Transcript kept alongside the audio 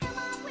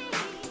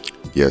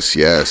Yes,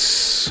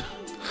 yes.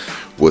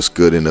 What's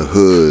good in the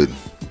hood?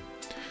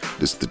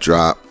 This the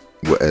drop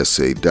with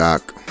SA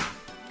Doc.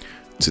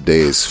 Today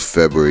is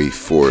February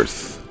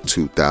 4th,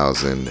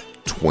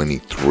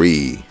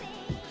 2023.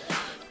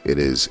 It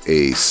is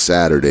a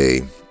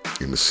Saturday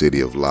in the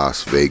city of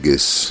Las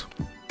Vegas.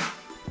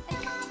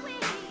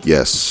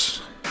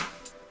 Yes.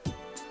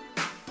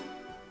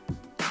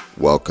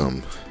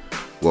 Welcome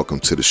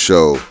to the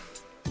show.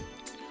 A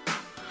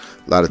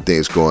lot of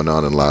things going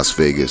on in Las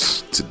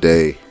Vegas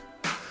today.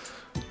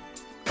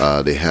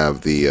 They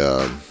have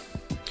the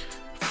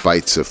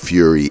Fights of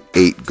Fury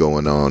 8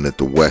 going on at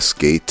the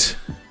Westgate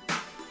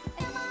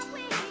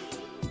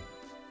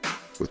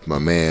with my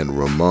man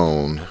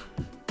Ramon.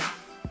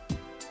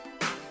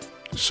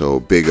 So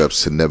big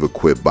ups to Never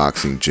Quit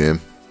Boxing Gym.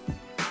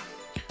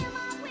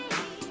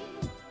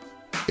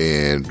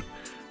 And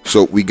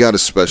so we got a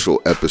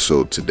special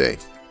episode today.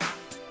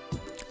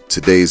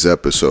 Today's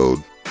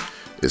episode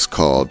is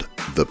called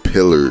The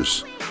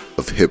Pillars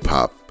of Hip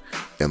Hop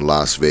in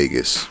Las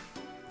Vegas.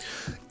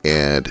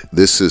 And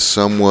this is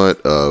somewhat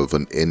of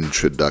an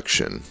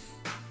introduction,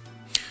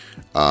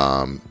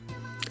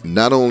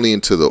 not only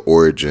into the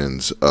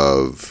origins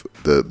of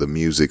the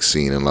music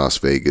scene in Las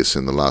Vegas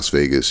and the Las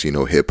Vegas,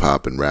 hip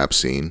hop and rap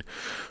scene,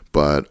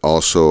 but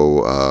also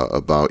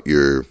about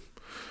your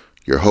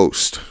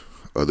host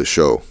of the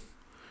show,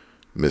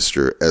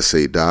 Mr.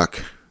 SA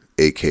Doc,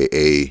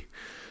 aka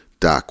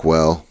Doc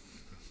Well.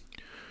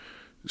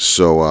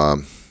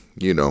 So,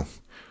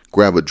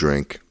 grab a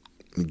drink,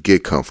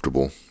 get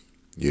comfortable.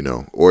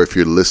 Or if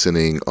you're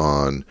listening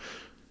on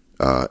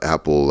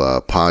Apple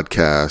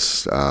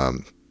Podcasts,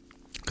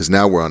 because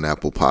now we're on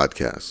Apple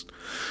Podcasts,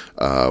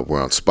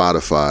 we're on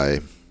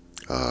Spotify,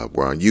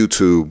 we're on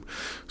YouTube,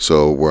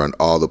 so we're on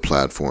all the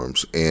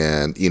platforms.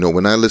 And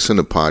when I listen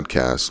to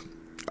podcasts,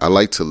 I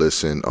like to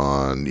listen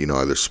on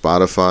either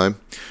Spotify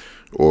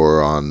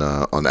or on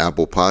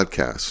Apple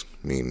Podcasts.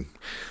 I mean,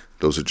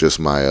 those are just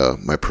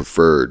my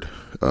preferred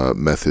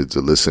methods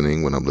of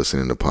listening when I'm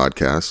listening to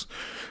podcasts.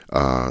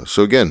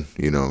 So again,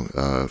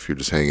 if you're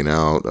just hanging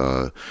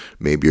out,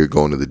 maybe you're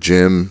going to the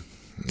gym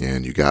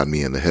and you got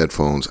me in the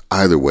headphones.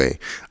 Either way,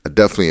 I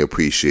definitely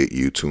appreciate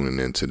you tuning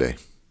in today.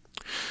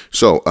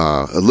 So,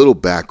 a little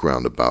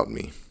background about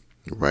me,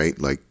 right?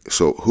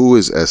 So who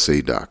is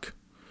SA Doc?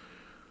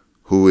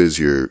 Who is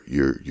your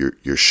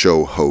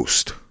show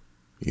host?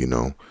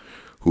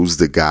 Who's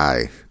the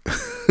guy?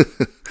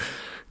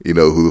 Who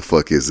the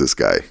fuck is this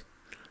guy?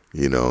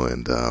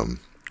 And,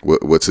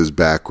 what's his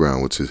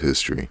background? What's his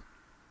history?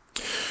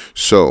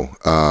 So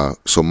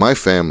my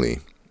family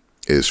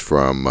is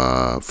from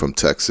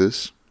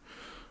Texas,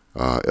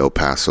 El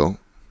Paso,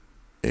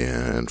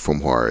 and from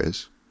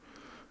Juarez.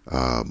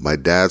 My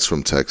dad's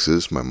from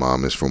Texas. My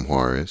mom is from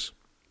Juarez.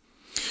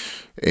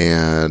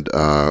 And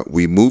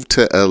we moved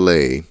to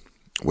LA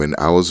when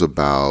I was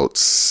about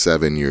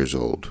 7 years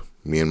old.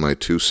 Me and my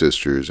two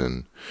sisters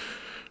and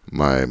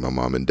my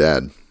mom and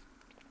dad.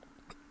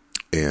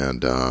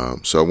 And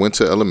so I went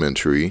to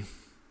elementary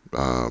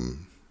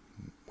when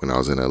I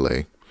was in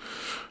LA,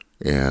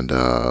 and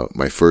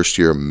my first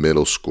year of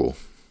middle school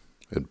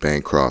at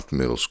Bancroft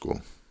Middle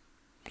School.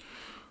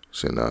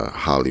 It's in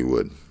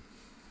Hollywood.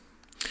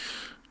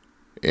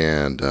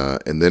 And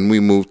then we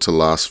moved to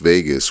Las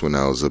Vegas when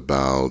I was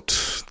about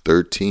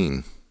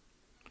 13,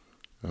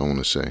 I want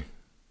to say.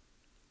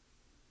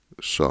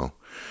 So,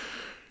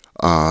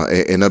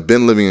 and I've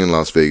been living in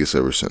Las Vegas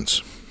ever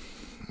since.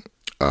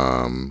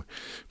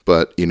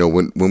 But,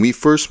 when we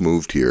first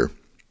moved here,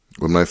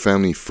 when my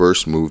family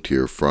first moved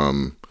here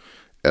from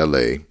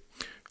LA,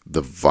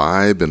 the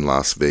vibe in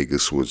Las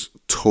Vegas was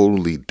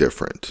totally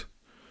different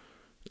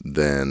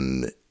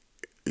than,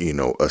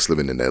 us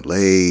living in LA,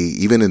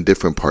 even in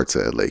different parts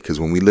of LA.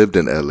 Because when we lived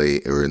in LA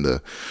or in the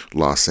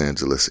Los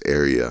Angeles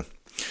area,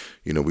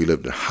 we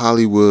lived in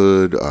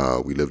Hollywood,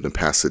 we lived in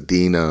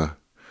Pasadena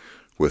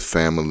with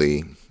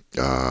family.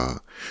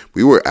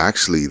 We were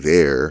actually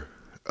there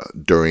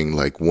during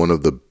one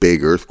of the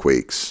big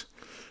earthquakes.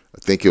 I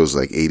think it was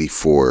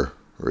 84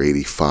 or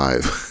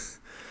 85.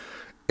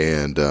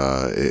 And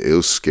it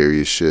was scary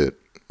as shit.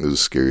 It was the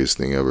scariest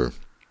thing ever.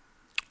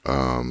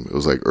 It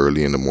was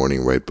early in the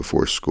morning right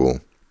before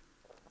school.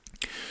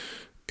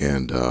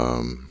 And,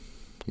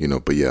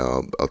 but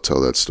yeah, I'll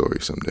tell that story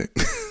someday.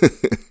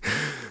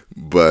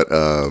 But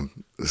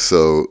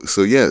so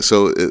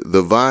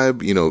the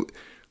vibe,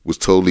 was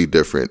totally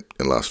different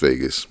in Las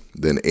Vegas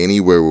than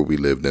anywhere where we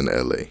lived in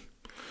LA.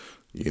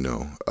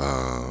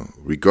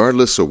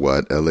 Regardless of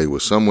what, LA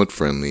was somewhat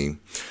friendly.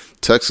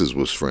 Texas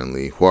was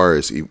friendly.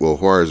 Juarez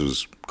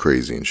was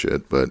crazy and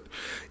shit. But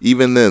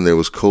even then, there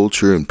was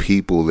culture and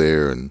people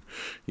there. And,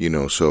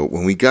 so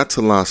when we got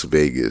to Las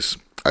Vegas,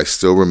 I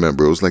still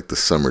remember it was the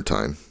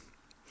summertime.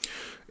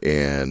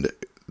 And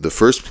the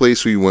first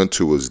place we went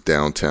to was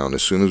downtown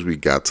as soon as we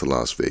got to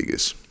Las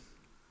Vegas.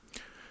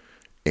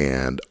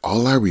 And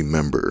all I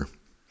remember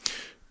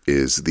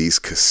is these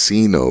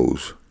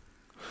casinos,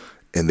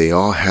 and they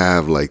all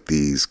have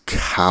these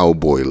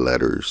cowboy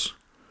letters,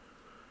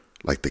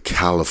 like the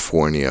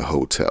California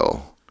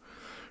Hotel,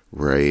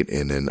 right?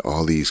 And then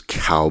all these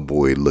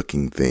cowboy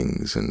looking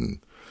things and,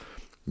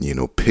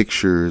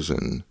 pictures.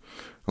 And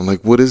I'm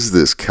like, what is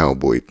this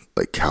cowboy,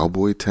 like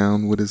Cowboy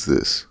Town? What is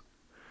this?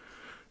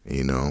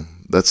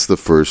 That's the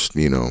first,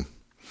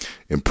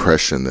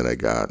 impression that I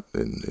got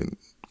in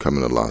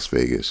coming to Las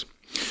Vegas.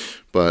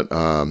 But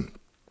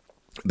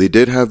they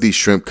did have these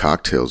shrimp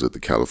cocktails at the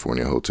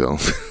California Hotel.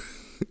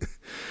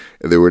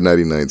 And they were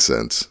 99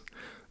 cents.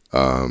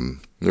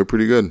 They're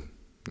pretty good.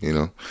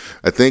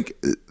 I think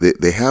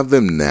they have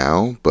them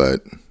now,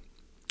 but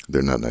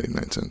they're not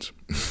 99 cents.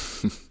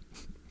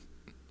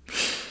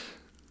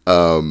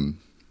 But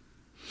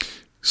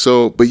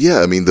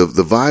yeah, I mean, the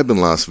vibe in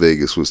Las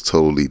Vegas was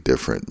totally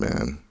different,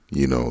 man.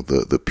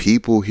 The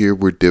people here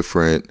were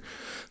different.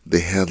 They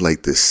had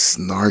like this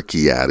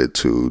snarky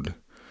attitude,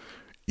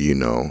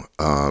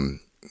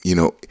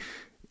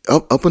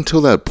 up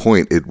until that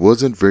point, it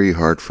wasn't very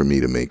hard for me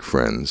to make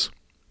friends.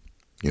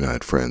 I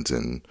had friends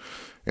in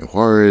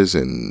Juarez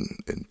and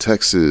in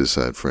Texas.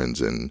 I had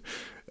friends in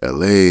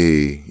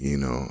LA.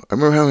 I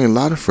remember having a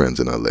lot of friends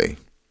in LA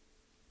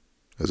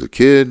as a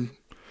kid,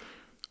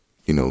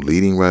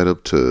 leading right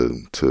up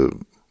to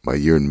my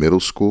year in middle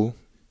school.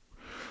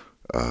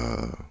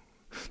 I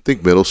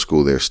think middle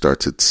school there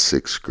starts at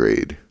 6th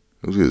grade.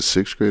 It was either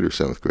 6th grade or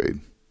 7th grade.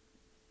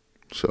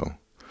 So,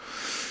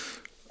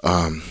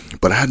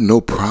 but I had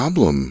no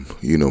problem,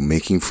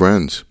 making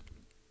friends.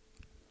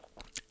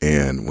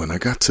 And when I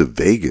got to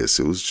Vegas,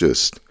 it was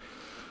just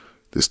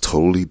this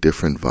totally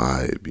different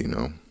vibe,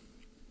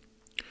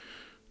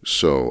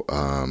 So,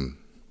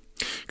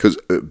 because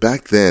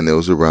back then it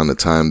was around the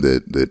time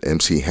that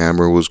MC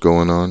Hammer was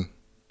going on,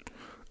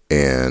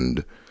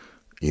 and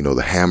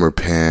the Hammer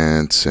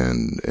pants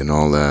and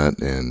all that.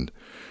 And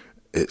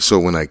so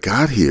when I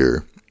got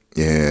here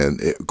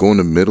and going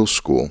to middle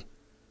school,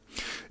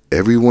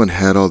 everyone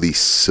had all these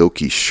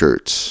silky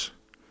shirts.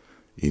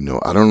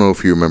 I don't know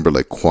if you remember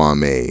like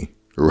Kwame,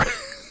 right?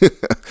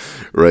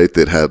 Right,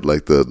 that had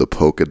like the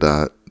polka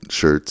dot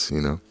shirts.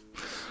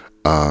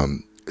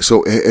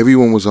 So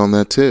everyone was on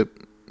that tip.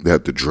 They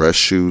had the dress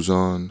shoes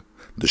on,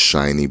 the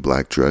shiny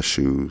black dress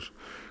shoes.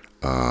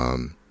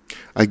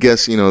 I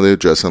guess, they're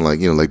dressing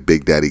like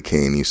Big Daddy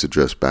Kane used to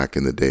dress back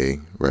in the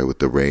day, right? With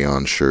the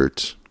rayon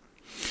shirts,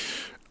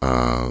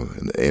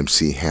 and the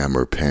MC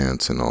Hammer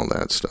pants and all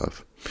that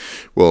stuff.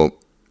 Well,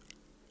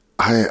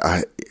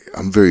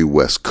 I'm very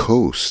West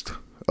Coast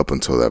up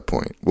until that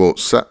point. Well,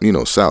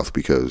 South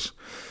because,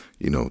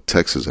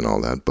 Texas and all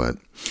that, but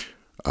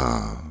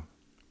I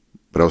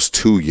was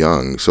too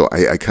young. So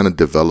I kind of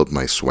developed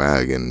my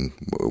swag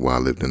while I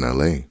lived in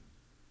LA.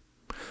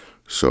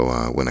 So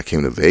when I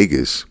came to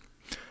Vegas,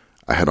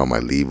 I had on my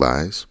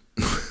Levi's.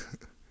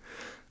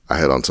 I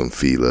had on some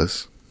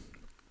Filas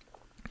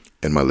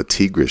and my Le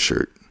Tigre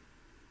shirt.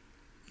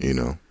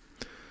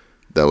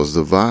 That was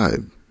the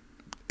vibe.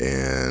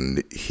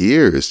 And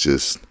here it's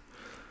just,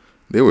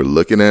 they were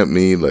looking at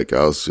me like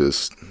I was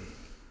just,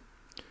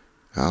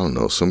 I don't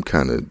know, some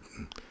kind of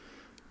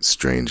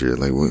stranger.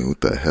 Like, what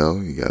the hell?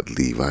 You got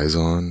Levi's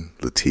on,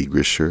 Le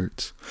Tigre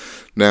shirts.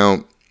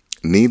 Now,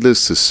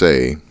 needless to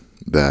say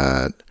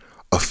that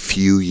a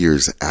few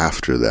years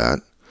after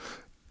that,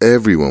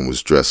 everyone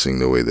was dressing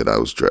the way that I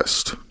was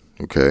dressed.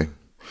 Okay? A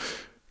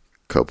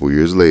couple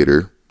years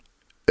later,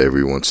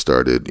 everyone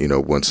started,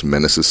 once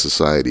Menace to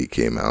Society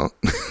came out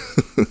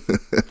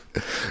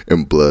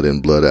and Blood In,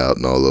 Blood Out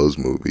and all those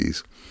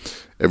movies,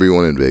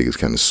 everyone in Vegas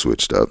kind of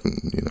switched up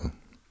and,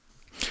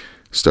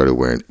 started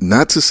wearing,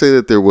 not to say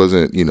that there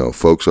wasn't,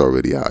 folks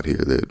already out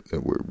here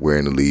that were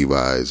wearing the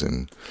Levi's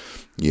and,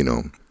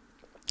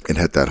 and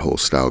had that whole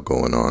style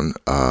going on.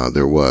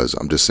 There was,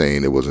 I'm just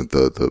saying it wasn't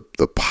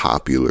the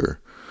popular,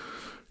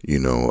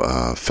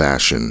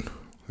 fashion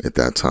at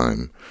that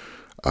time.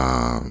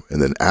 And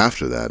then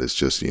after that, it's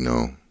just,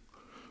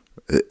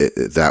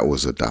 that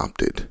was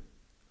adopted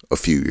a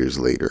few years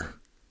later.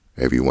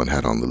 Everyone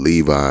had on the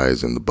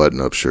Levi's and the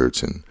button-up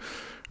shirts or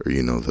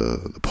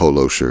the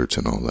polo shirts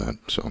and all that.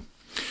 So,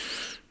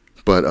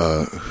 but,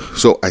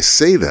 so I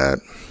say that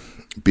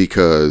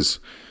because,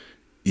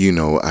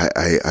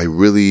 I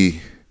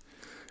really,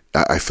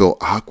 I felt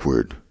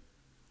awkward,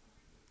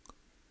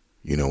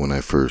 when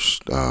I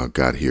first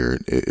got here.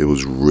 It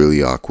was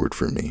really awkward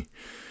for me.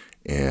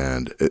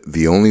 And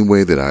the only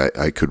way that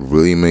I could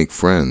really make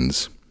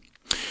friends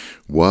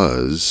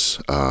was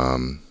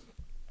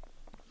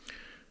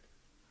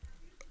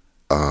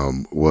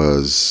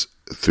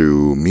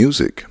through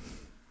music.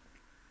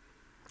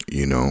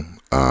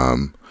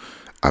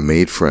 I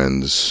made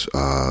friends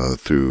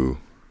through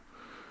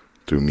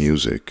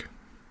music.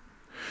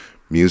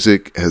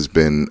 Music has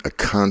been a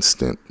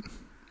constant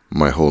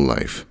my whole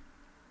life.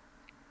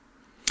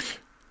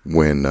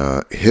 When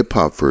hip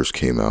hop first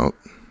came out,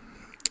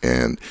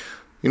 and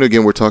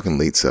again, we're talking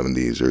late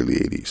 70s, early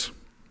 80s,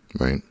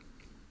 right?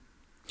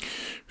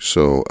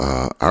 So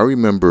I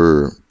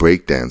remember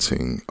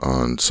breakdancing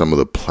on some of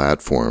the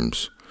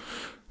platforms,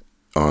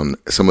 on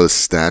some of the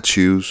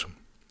statues.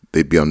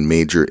 They'd be on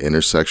major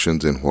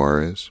intersections in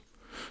Juarez.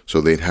 So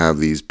they'd have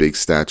these big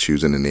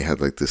statues, and then they had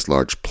like this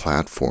large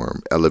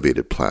platform,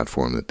 elevated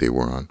platform that they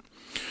were on.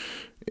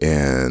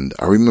 And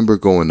I remember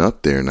going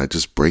up there and I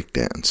just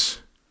breakdance,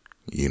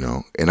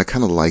 and I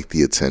kind of liked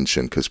the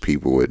attention because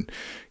people would,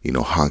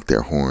 honk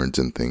their horns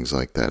and things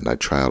like that. And I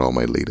try out all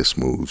my latest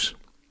moves.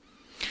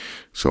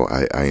 So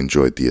I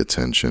enjoyed the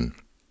attention.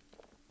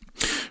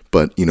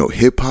 But,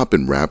 hip hop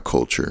and rap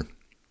culture,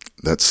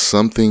 that's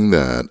something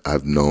that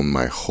I've known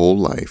my whole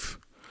life,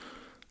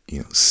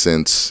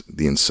 since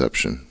the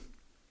inception.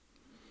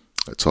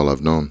 That's all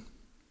I've known,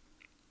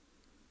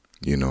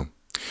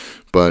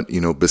 But,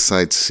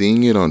 besides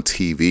seeing it on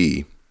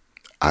TV,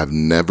 I've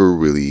never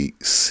really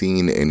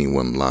seen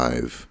anyone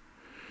live.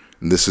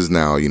 And this is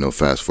now,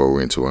 fast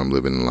forward into where I'm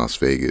living in Las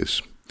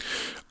Vegas.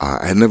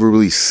 I had never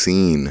really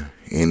seen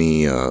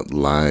any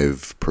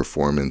live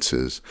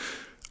performances.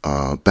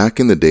 Back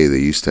in the day, they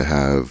used to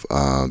have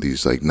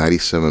these like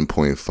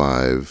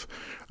 97.5,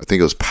 I think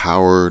it was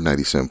Power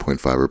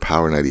 97.5 or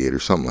Power 98 or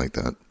something like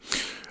that.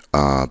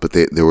 But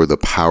they were the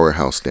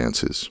powerhouse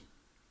dances.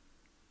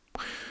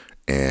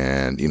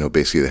 And,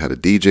 basically they had a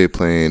DJ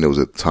playing. It was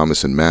at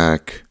Thomas and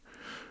Mack.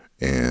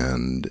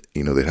 And,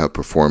 they'd have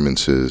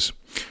performances.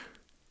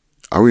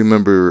 I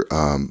remember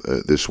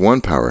this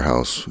one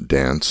powerhouse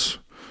dance.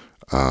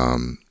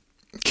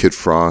 Kid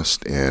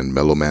Frost and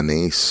Mellow Man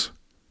Ace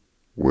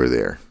were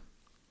there.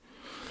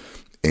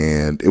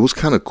 And it was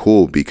kind of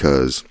cool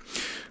because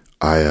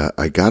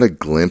I got a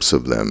glimpse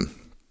of them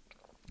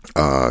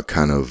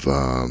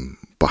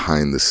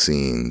behind the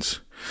scenes.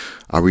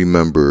 I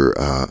remember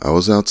I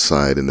was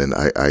outside, and then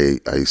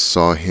I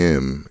saw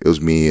him. It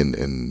was me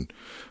and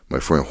my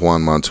friend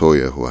Juan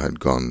Montoya, who I had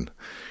gone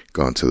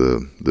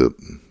to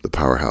the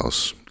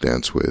powerhouse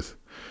dance with,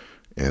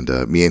 and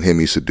me and him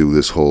used to do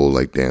this whole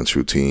like dance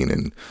routine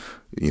and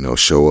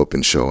show up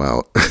and show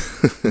out.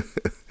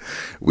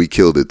 We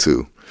killed it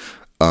too.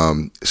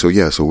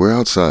 So we're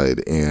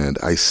outside, and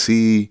I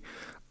see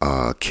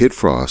Kid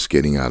Frost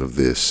getting out of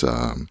this.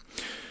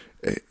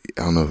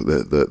 I don't know,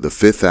 the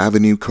Fifth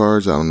Avenue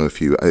cars. I don't know if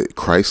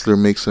Chrysler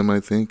makes them, I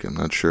think. I'm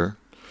not sure.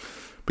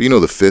 But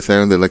the Fifth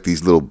Avenue, they're like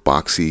these little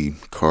boxy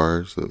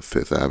cars, the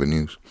Fifth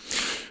Avenues.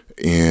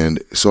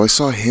 And so I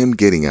saw him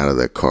getting out of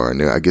that car.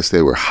 And I guess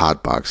they were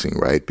hotboxing,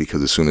 right?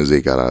 Because as soon as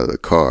they got out of the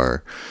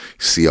car,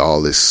 you see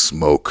all this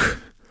smoke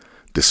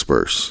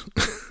disperse.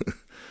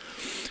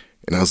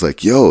 And I was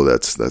like, yo,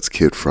 that's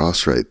Kid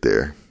Frost right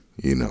there,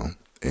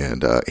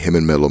 And him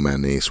and Mellow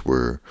Man Ace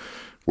were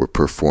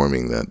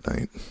performing that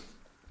night.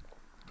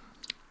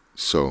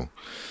 So,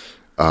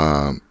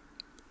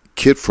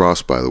 Kid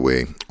Frost, by the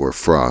way, or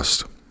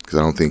Frost, because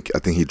I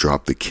think he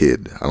dropped the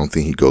Kid. I don't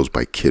think he goes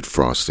by Kid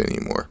Frost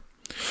anymore.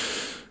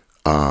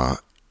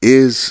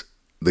 Is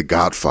the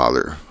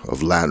godfather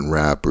of Latin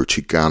rap or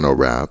Chicano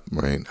rap,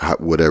 right?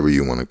 Whatever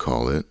you want to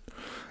call it.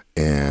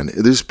 And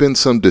there's been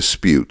some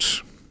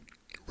disputes,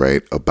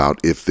 right, about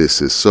if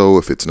this is so,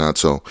 if it's not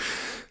so.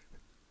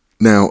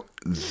 Now,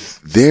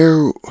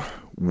 there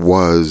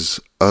was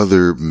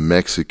other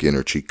Mexican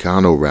or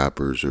Chicano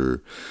rappers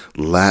or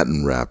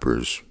Latin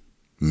rappers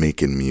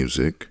making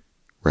music,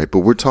 right? But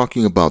we're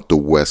talking about the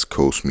West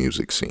Coast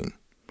music scene.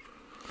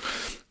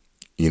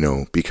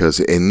 Because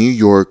in New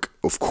York,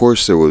 of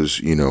course, there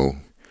was,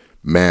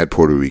 mad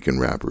Puerto Rican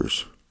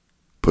rappers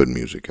putting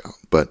music out.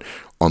 But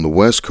on the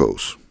West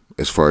Coast,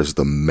 as far as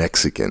the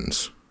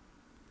Mexicans,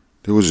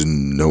 there was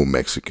no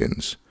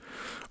Mexicans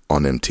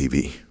on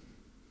MTV.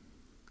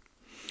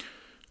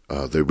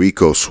 The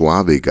Rico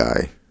Suave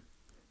guy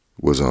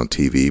was on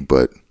TV,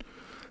 but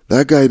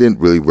that guy didn't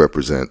really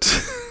represent.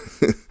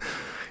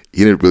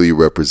 He didn't really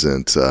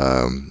represent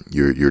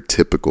your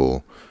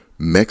typical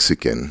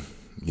Mexican,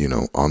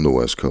 on the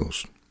West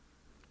Coast.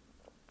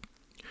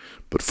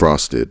 But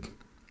Frost did.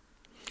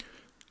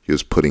 He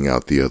was putting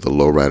out the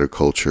lowrider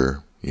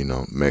culture,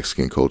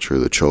 Mexican culture,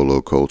 the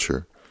cholo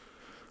culture.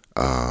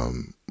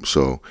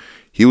 So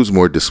he was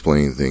more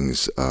displaying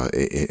things,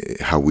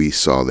 how we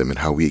saw them and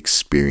how we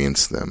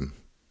experienced them,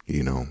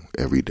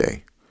 every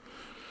day.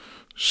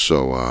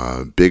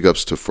 So big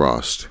ups to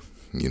Frost,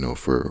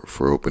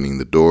 for opening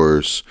the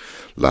doors.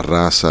 La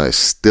Raza is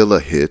still a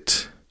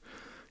hit,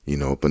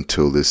 up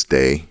until this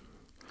day.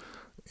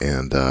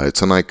 And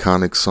it's an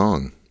iconic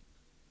song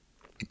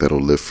that'll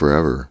live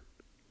forever.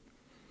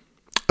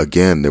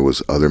 Again, there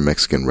was other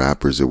Mexican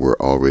rappers that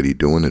were already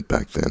doing it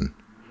back then.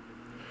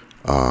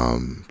 I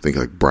think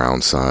like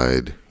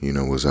Brownside,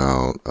 was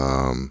out.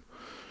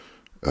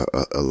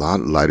 A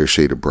lot Lighter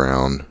Shade of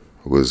Brown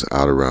was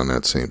out around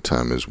that same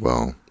time as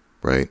well,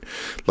 right?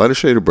 Lighter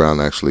Shade of Brown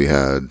actually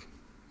had,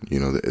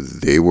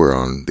 they were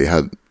on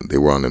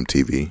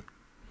MTV.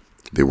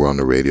 They were on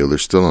the radio. They're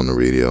still on the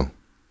radio.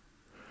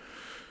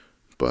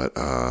 But,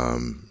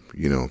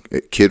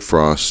 Kid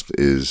Frost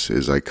is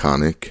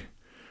iconic.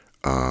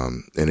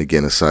 And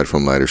again, aside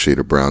from Lighter Shade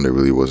of Brown, there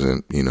really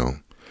wasn't,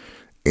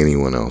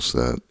 anyone else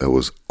that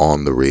was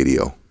on the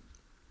radio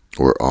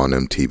or on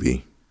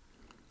MTV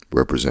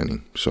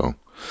representing. So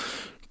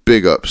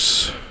big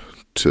ups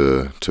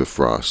to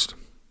Frost.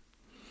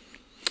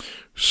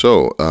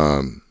 So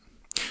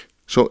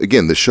So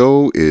again, the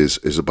show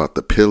is about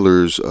the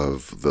pillars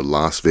of the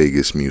Las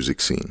Vegas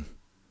music scene,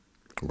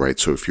 right?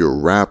 So if you're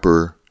a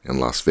rapper in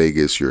Las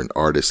Vegas, you're an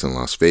artist in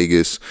Las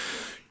Vegas,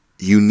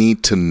 you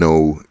need to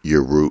know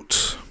your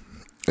roots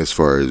as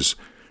far as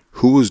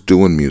who was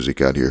doing music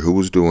out here, who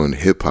was doing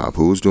hip hop,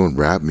 who was doing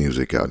rap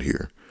music out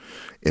here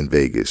in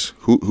Vegas,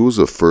 who was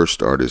the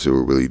first artists that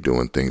were really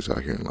doing things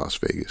out here in Las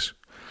Vegas,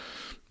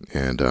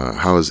 and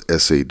how is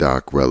SA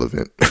Doc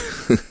relevant,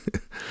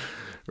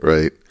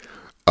 right?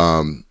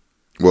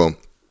 Well,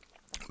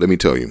 let me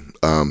tell you,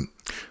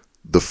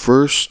 the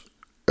first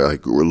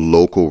like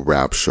local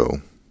rap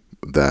show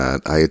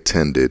that I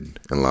attended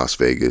in Las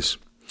Vegas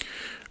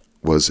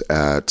was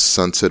at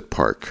Sunset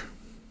Park.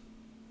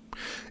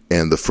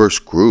 And the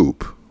first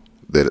group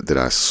that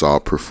I saw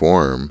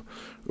perform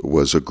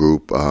was a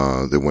group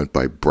that went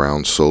by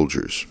Brown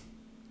Soldiers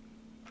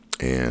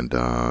and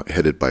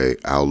headed by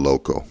Al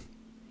Loco.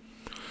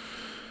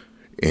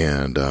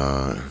 And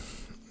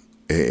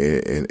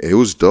it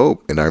was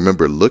dope. And I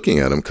remember looking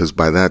at them because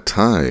by that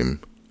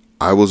time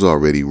I was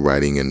already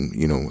writing and,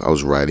 I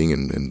was writing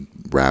and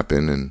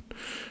rapping and,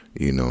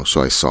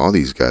 so I saw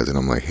these guys and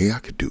I'm like, hey, I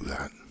could do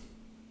that.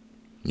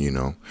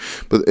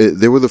 But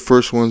they were the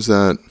first ones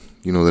that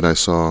that I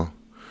saw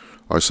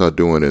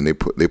doing it, and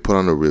they put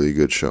on a really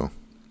good show.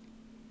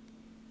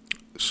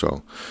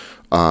 So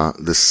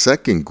the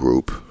second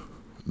group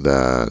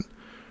that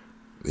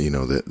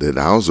that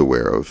I was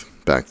aware of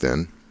back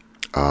then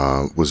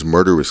was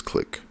Murderous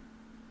Click.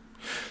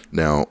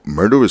 Now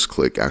Murderous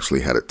Click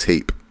actually had a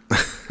tape.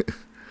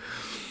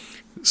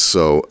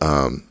 So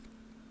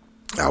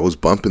I was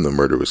bumping the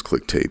Murderous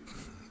Click tape.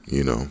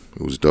 It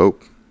was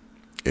dope.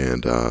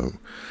 And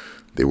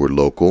they were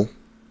local,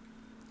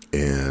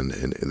 and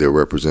they're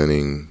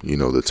representing,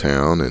 the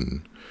town,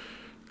 and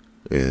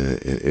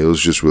it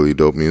was just really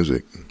dope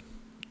music.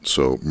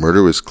 So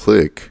Murderous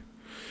Click,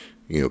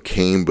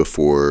 came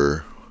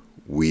before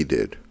we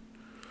did,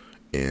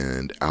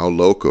 and Al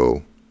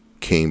Loco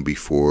came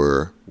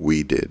before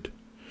we did.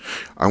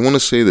 I want to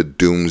say the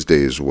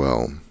Doomsday as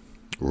well,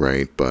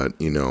 right? But,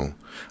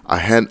 I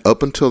had,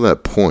 up until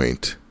that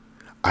point,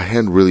 I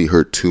hadn't really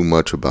heard too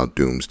much about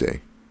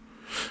Doomsday.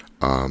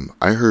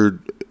 I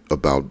heard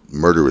about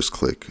Murderous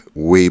Click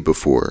way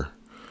before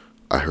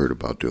I heard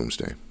about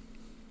Doomsday.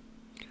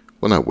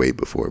 Well, not way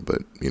before,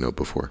 but,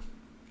 before.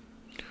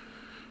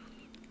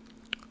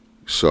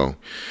 So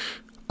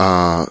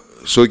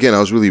again, I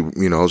was really,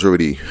 I was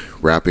already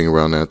rapping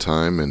around that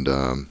time. And,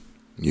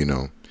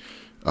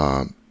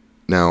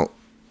 now,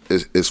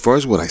 as far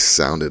as what I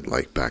sounded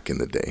like back in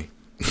the day,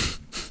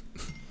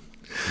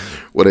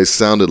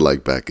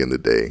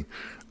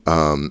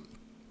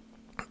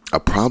 I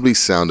probably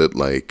sounded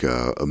like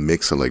a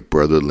mix of like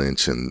Brother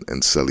Lynch and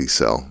Celly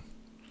Cell.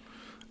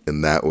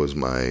 And that was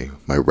my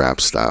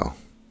rap style,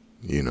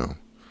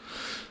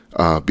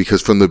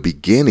 because from the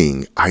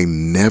beginning, I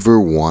never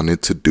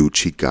wanted to do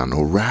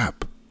Chicano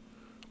rap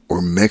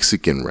or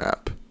Mexican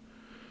rap.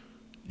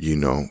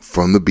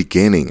 From the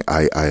beginning,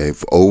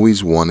 I've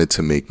always wanted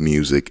to make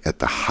music at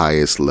the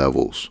highest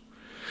levels,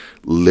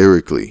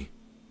 lyrically.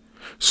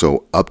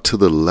 So up to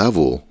the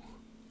level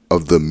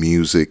of the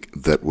music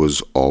that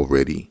was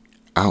already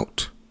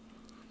out,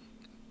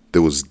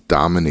 that was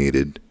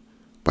dominated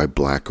by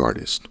black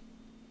artists.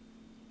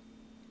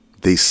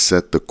 They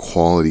set the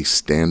quality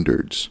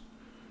standards,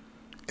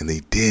 and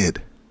they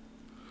did.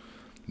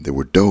 They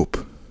were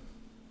dope.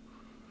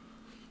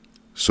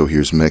 So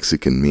here's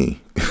Mexican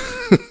me.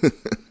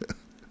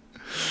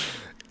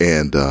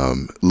 And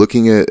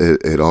looking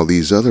at all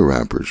these other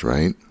rappers,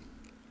 right?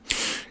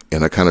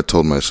 And I kind of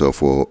told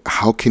myself, well,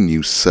 how can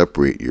you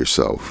separate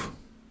yourself,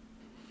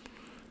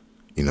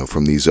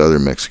 from these other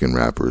Mexican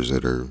rappers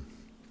that are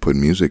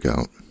putting music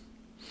out?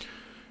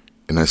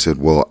 And I said,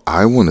 well,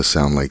 I want to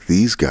sound like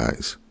these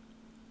guys.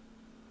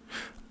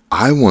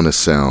 I want to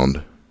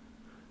sound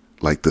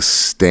like the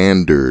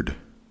standard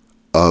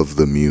of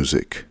the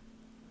music,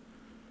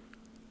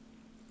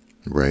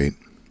 right?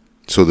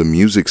 So the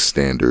music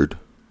standard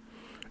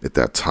at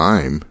that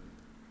time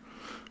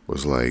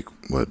was like,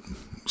 what,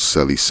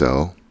 Celly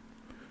Cell,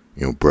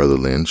 Brother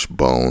Lynch,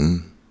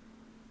 Bone,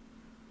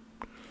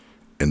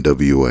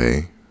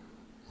 NWA,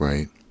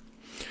 right?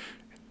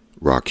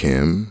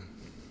 Rakim.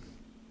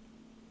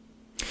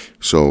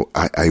 So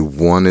I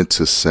wanted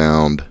to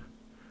sound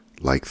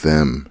like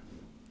them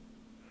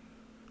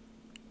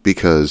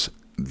because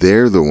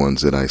they're the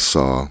ones that I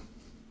saw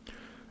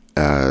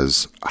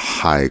as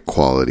high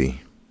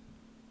quality.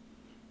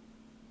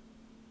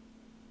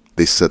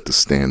 They set the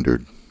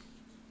standard.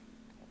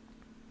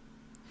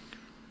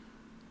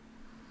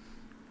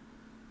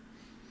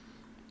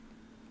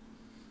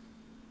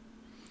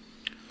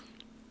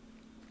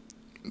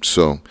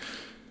 So,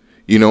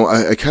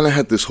 I kind of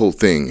had this whole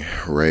thing,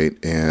 right?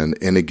 And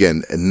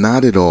again,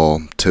 not at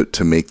all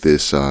to make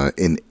this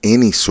in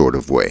any sort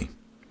of way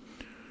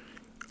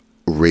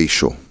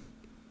racial,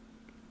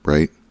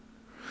 right?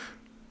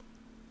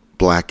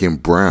 Black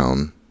and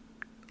brown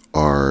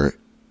are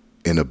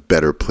in a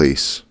better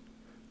place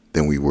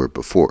than we were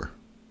before.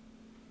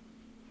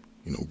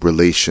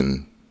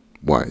 relation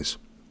wise.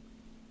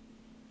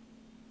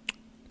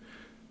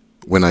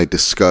 When I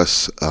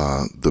discuss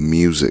the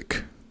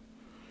music,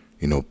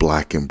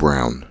 black and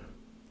brown,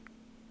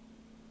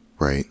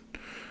 right?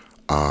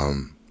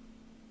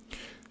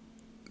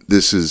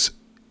 This is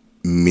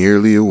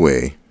merely a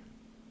way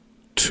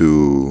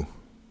to,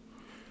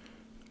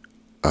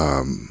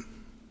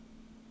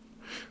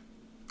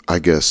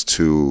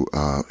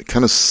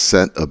 kind of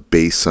set a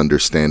base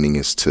understanding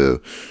as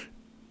to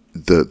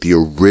the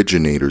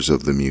originators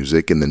of the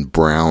music, and then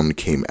brown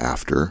came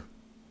after,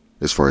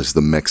 as far as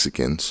the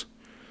Mexicans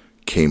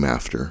came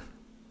after,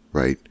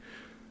 right?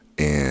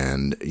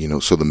 And,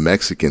 so the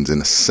Mexicans,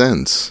 in a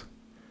sense,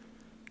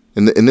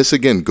 and this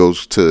again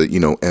goes to,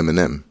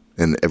 Eminem,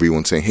 and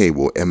everyone saying, hey,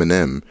 well,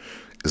 Eminem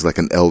is like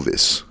an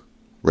Elvis,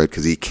 right?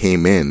 Because he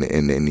came in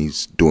and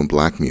he's doing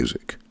black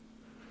music.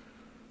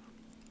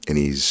 And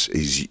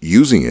he's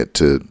using it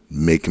to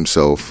make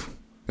himself,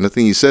 and I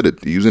think he said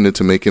it, using it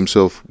to make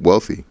himself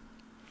wealthy,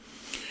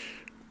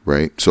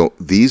 right? So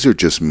these are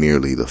just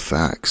merely the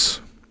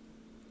facts.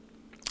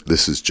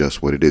 This is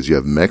just what it is. You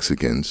have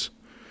Mexicans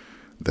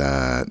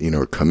that,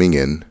 are coming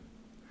in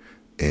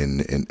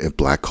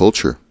black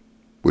culture,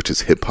 which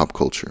is hip hop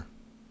culture,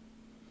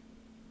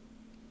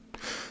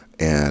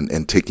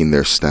 and taking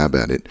their stab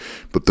at it.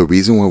 But the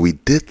reason why we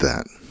did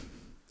that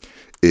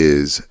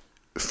is,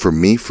 for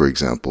me, for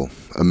example,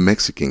 a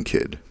Mexican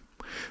kid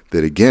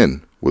that,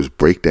 again, was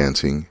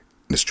breakdancing in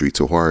the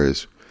streets of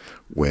Juarez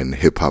when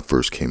hip hop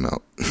first came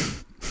out.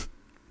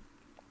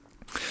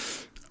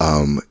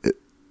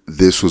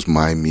 This was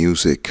my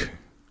music.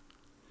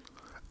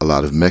 A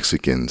lot of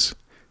Mexicans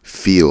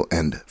feel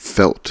and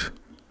felt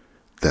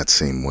that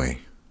same way,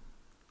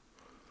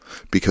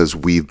 because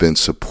we've been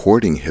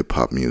supporting hip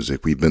hop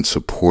music. We've been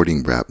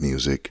supporting rap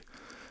music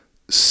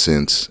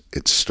since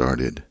it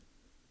started.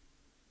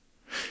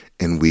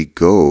 And we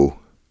go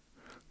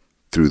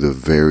through the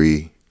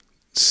very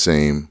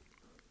same,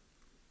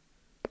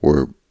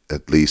 or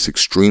at least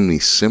extremely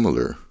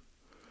similar,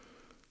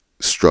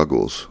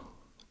 struggles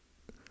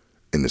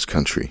in this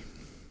country.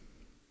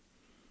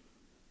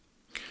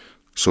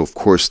 So, of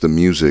course, the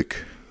music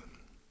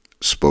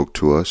spoke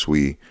to us.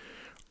 We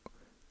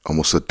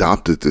almost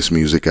adopted this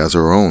music as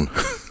our own.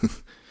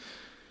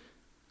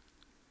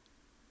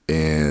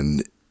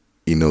 And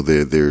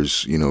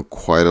there's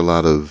quite a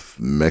lot of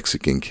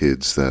Mexican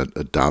kids that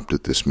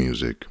adopted this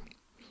music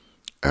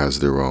as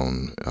their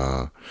own,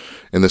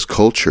 and this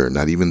culture,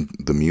 not even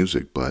the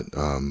music, but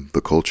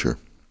the culture.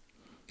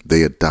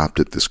 They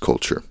adopted this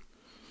culture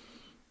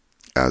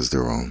as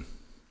their own.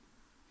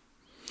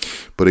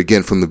 But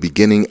again, from the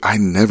beginning, I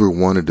never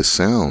wanted to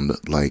sound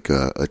like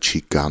a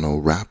Chicano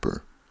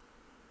rapper.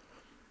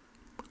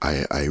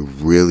 I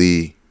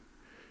really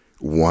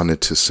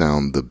wanted to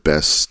sound the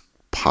best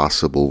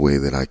possible way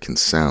that I can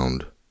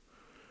sound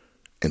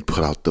and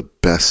put out the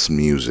best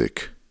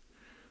music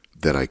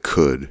that I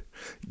could,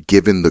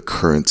 given the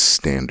current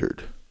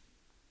standard.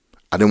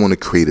 I didn't want to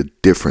create a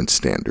different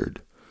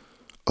standard,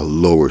 a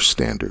lower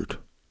standard.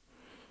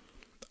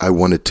 I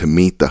wanted to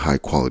meet the high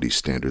quality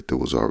standard that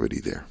was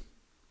already there.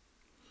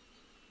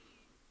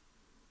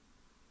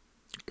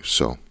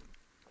 So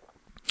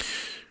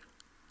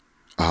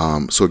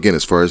again,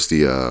 as far as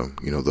the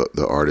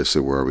artists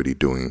that were already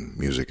doing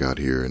music out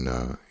here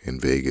in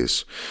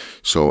Vegas,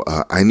 so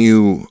I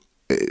knew,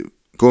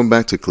 going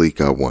back to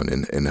Clica One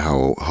and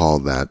how all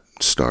that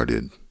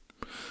started,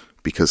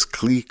 because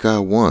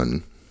Clica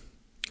One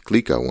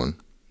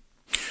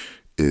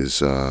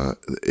is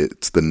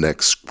it's the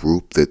next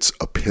group that's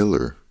a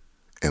pillar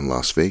in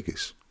Las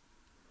Vegas.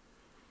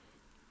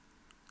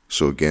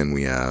 So again,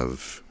 we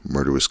have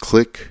Murderous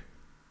Click,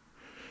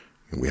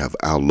 and we have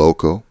Al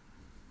Loco,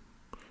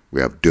 we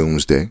have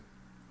Doomsday,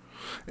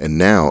 and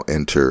now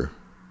enter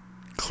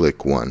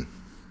Click One,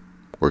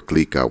 or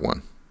Clica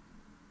One.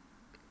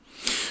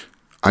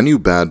 I knew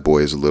Bad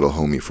Boy as a little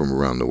homie from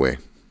around the way,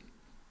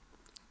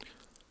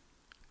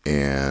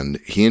 and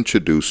he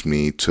introduced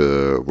me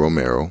to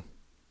Romero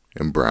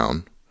and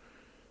Brown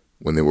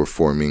when they were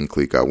forming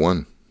Clica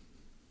One.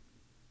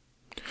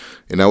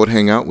 And I would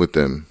hang out with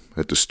them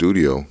at the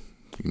studio,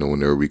 when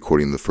they were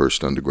recording the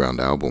first underground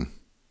album.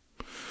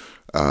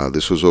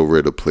 This was over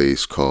at a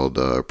place called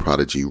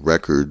Prodigy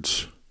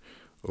Records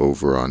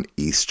over on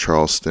East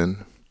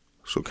Charleston.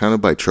 So kind of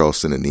by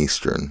Charleston and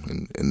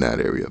Eastern, in that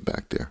area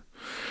back there.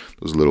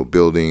 There was a little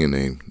building, and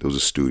there was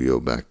a studio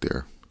back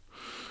there.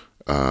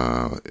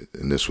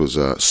 And this was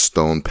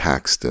Stone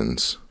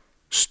Paxton's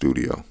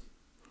studio.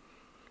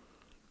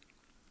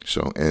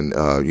 So, and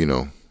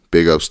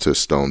big ups to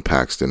Stone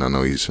Paxton. I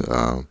know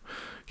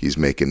he's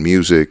making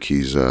music.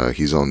 He's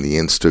on the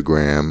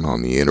Instagram,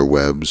 on the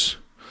interwebs.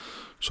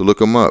 So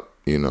look him up.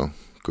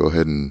 Go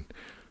ahead and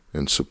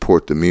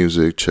support the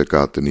music. Check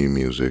out the new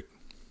music.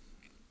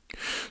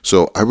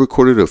 So I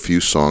recorded a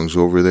few songs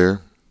over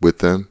there with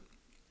them,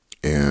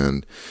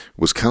 and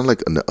was kind of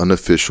like an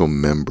unofficial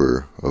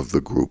member of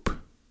the group.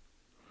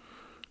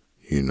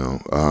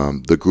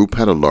 The group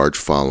had a large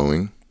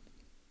following.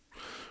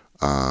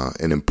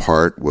 and in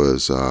part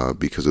was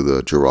because of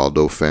the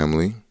Giraldo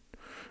family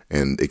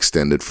and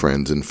extended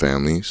friends and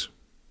families.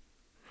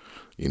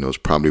 It's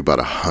probably about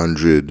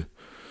 100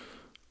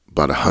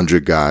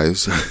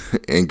 guys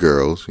and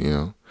girls,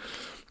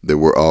 They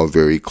were all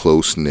very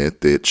close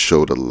knit. They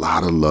showed a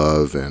lot of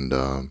love and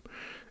a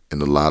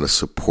lot of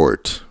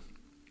support,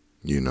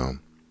 and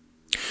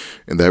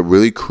that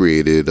really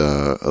created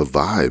a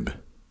vibe.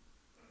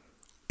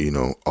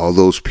 All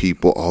those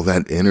people, all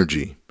that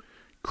energy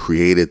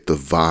created the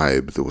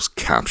vibe that was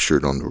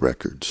captured on the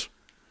records.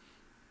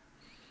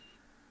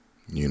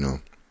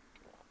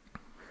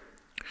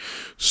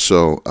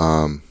 So,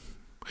 and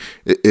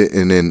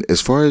then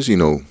as far as,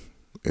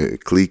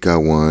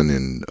 Klika One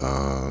and,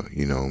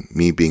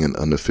 me being an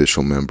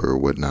unofficial member or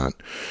whatnot,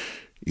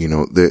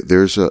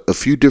 there's a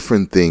few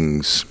different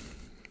things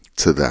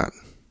to that,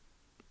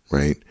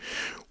 right?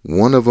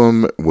 One of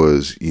them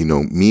was,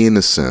 me in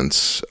a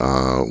sense,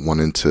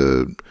 wanting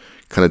to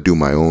kind of do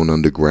my own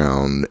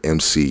underground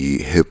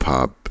MC hip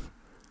hop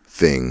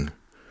thing,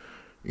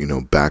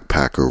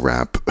 backpacker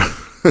rap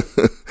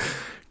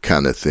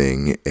kind of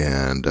thing.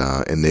 And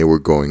they were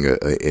going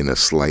in a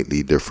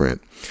slightly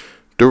different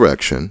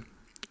direction.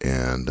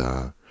 And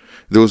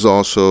there was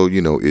also,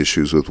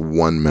 issues with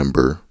one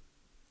member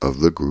of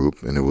the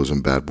group, and it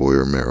wasn't Bad Boy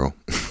or Mero.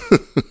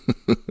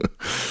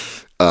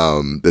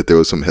 That there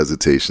was some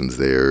hesitations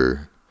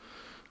there,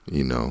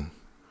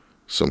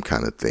 some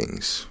kind of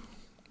things,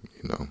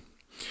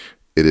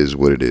 it is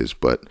what it is.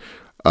 But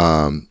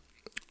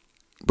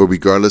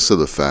regardless of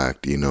the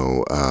fact,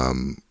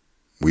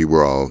 we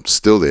were all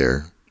still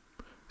there,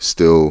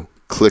 still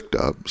clicked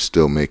up,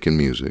 still making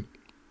music.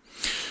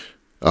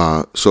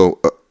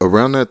 So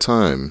around that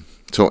time,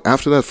 so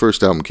after that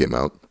first album came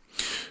out,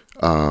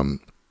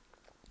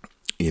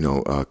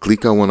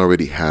 Klika One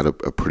already had a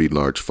pretty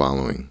large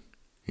following.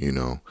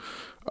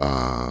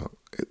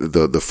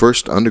 The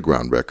first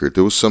underground record,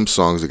 there was some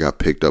songs that got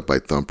picked up by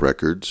Thump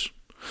Records,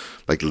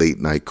 like Late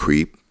Night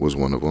Creep was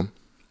one of them,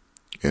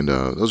 and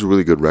that was a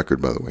really good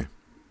record, by the way.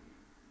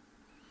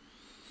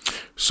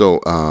 So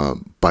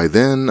by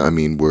then, I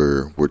mean,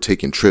 we're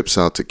taking trips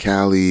out to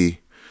Cali,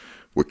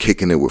 we're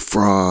kicking it with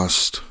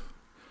Frost.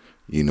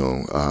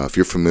 If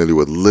you're familiar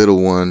with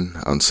Little One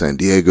out in San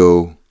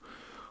Diego,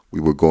 we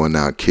were going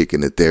out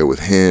kicking it there with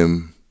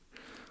him.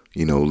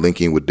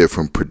 Linking with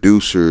different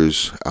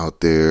producers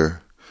out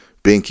there.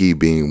 Binky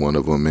being one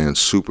of them, man.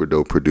 Super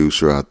dope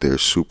producer out there.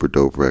 Super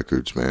dope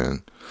records,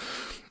 man.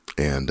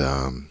 And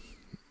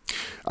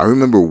I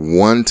remember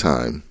one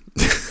time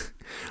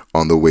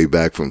on the way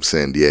back from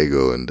San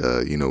Diego, and,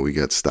 we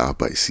got stopped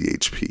by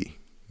CHP,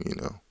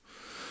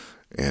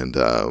 And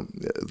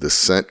the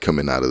scent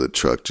coming out of the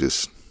truck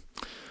just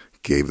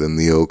gave them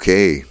the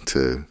okay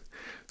to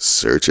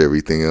search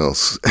everything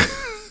else.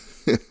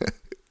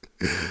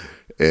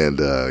 And,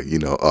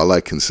 all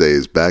I can say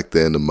is back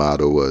then the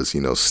motto was,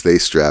 stay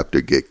strapped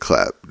or get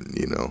clapped,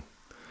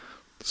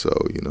 So,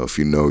 if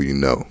you know, you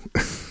know.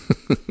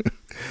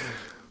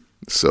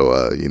 So,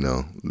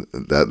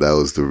 that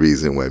was the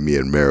reason why me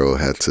and Mero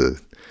had to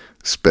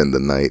spend the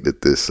night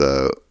at this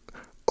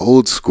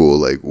old school,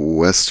 like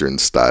Western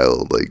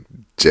style, like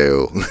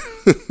jail.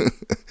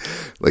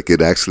 Like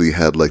it actually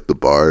had like the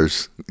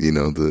bars,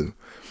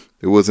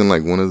 it wasn't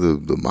like one of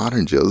the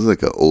modern jails. It was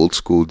like an old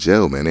school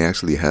jail, man. They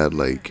actually had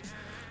like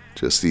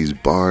just these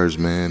bars,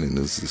 man, and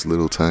there's this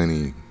little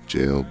tiny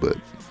jail, but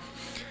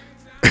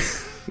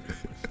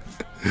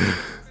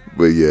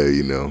but yeah,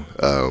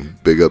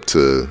 big up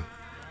to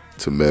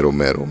Metal,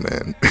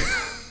 man.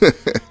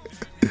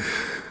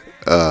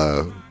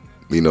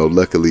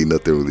 Luckily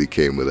nothing really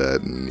came of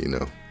that, and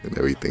and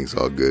everything's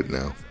all good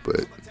now.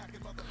 But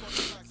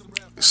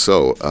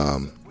so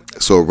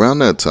around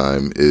that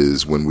time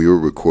is when we were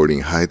recording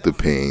Hide the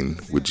Pain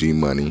with G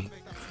Money,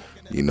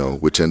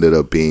 which ended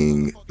up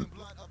being,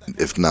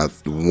 if not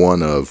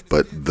one of,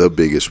 but the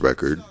biggest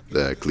record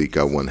that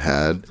Klika One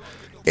had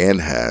and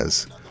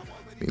has.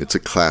 I mean, it's a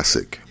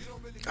classic,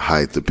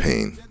 Hide the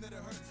Pain,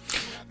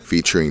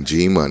 featuring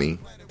G Money,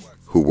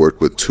 who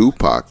worked with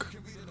Tupac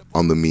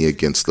on the Me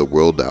Against the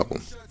World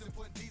album.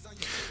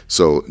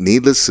 So,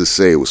 needless to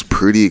say, it was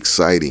pretty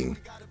exciting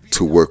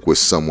to work with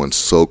someone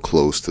so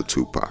close to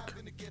Tupac.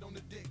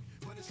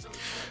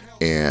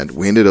 And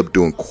we ended up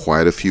doing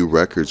quite a few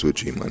records with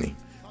G Money.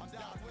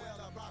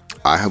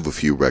 I have a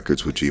few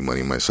records with G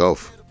Money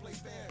myself.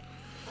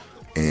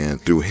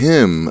 And through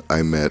him,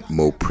 I met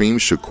Mopreme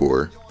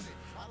Shakur,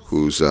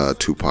 who's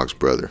Tupac's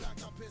brother.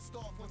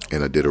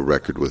 And I did a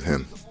record with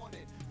him.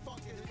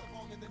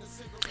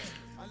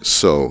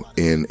 So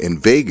in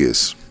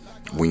Vegas,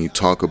 when you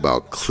talk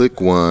about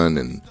Click One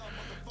and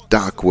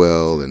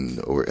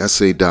Dockwell or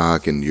SA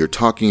Doc, and you're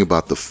talking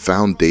about the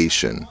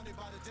foundation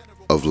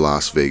of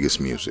Las Vegas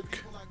music,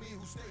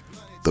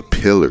 the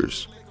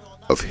pillars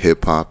of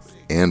hip hop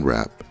and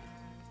rap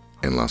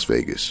in Las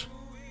Vegas: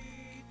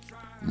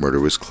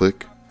 Murderous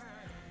Click,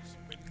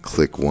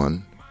 Click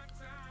One,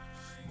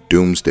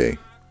 Doomsday,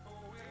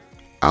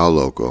 Al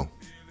Loco,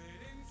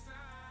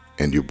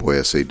 and your boy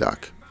SA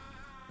Doc,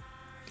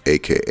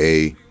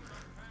 aka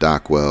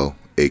Dockwell,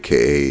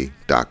 aka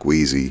Doc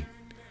Weezy,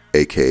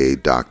 aka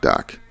Doc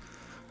Doc,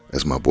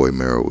 as my boy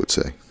Mero would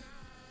say.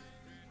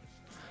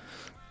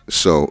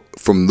 So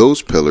from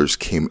those pillars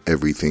came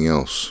everything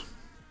else.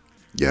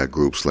 You had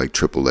groups like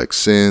Triple X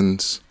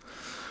Sins,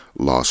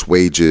 Lost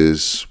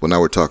Wages. Well, now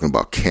we're talking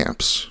about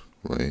camps,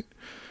 right?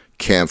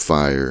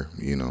 Campfire,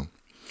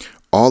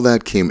 all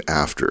that came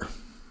after.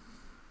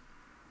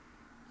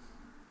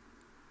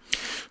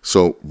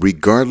 So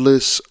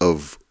regardless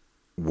of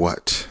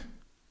what,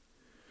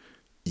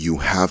 you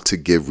have to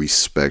give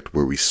respect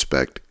where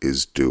respect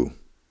is due.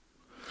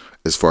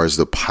 As far as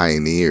the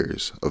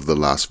pioneers of the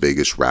Las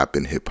Vegas rap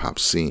and hip hop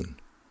scene.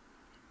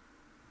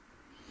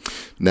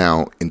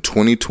 Now, in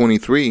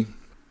 2023,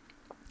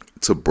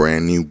 it's a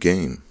brand new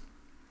game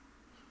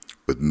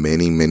with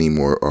many, many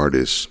more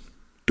artists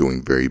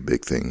doing very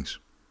big things.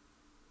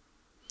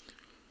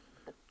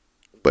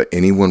 But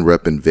anyone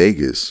repping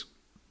Vegas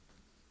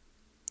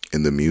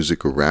in the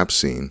music or rap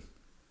scene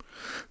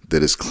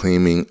that is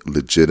claiming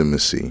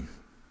legitimacy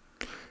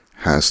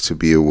has to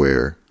be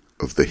aware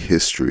of the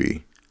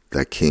history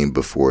that came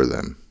before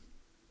them.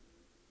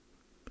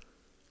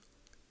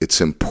 It's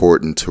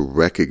important to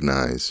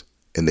recognize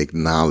and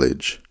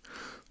acknowledge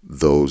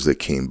those that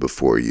came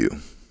before you,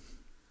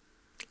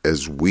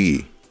 as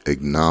we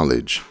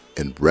acknowledge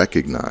and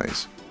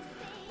recognize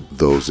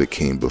those that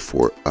came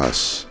before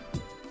us.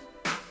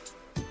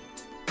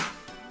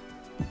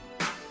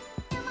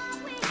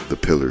 The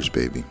pillars,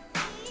 baby.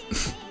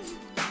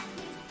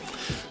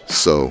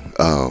 So,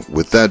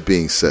 with that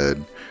being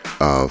said,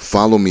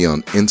 follow me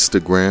on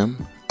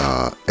Instagram,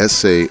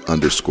 SA_Dockwell,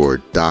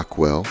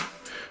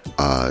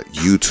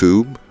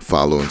 YouTube,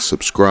 follow and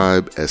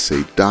subscribe,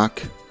 SA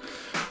Doc.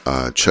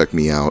 Check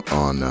me out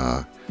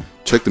on,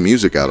 check the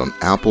music out on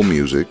Apple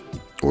Music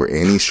or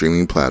any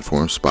streaming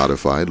platform,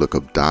 Spotify. Look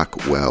up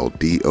Dockwell,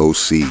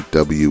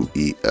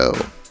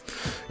 DOCWEL.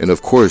 And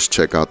of course,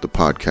 check out the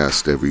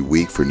podcast every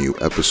week for new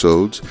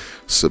episodes.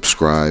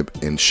 Subscribe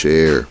and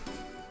share.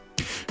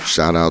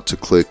 Shout out to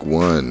Click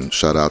One.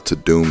 Shout out to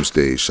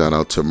Doomsday. Shout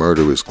out to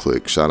Murderous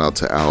Click. Shout out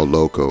to Al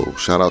Loco.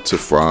 Shout out to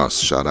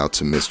Frost. Shout out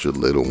to Mr.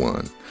 Little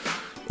One.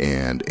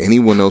 And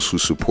anyone else who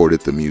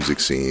supported the music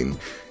scene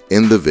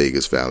in the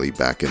Vegas Valley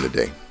back in the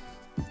day.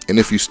 And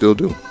if you still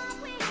do.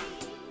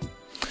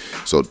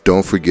 So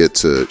don't forget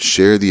to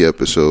share the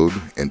episode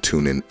and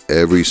tune in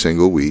every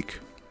single week.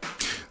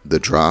 The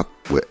Drop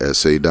with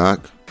SA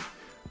Doc.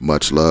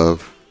 Much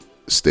love.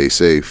 Stay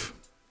safe.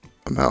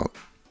 I'm out.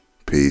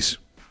 Peace.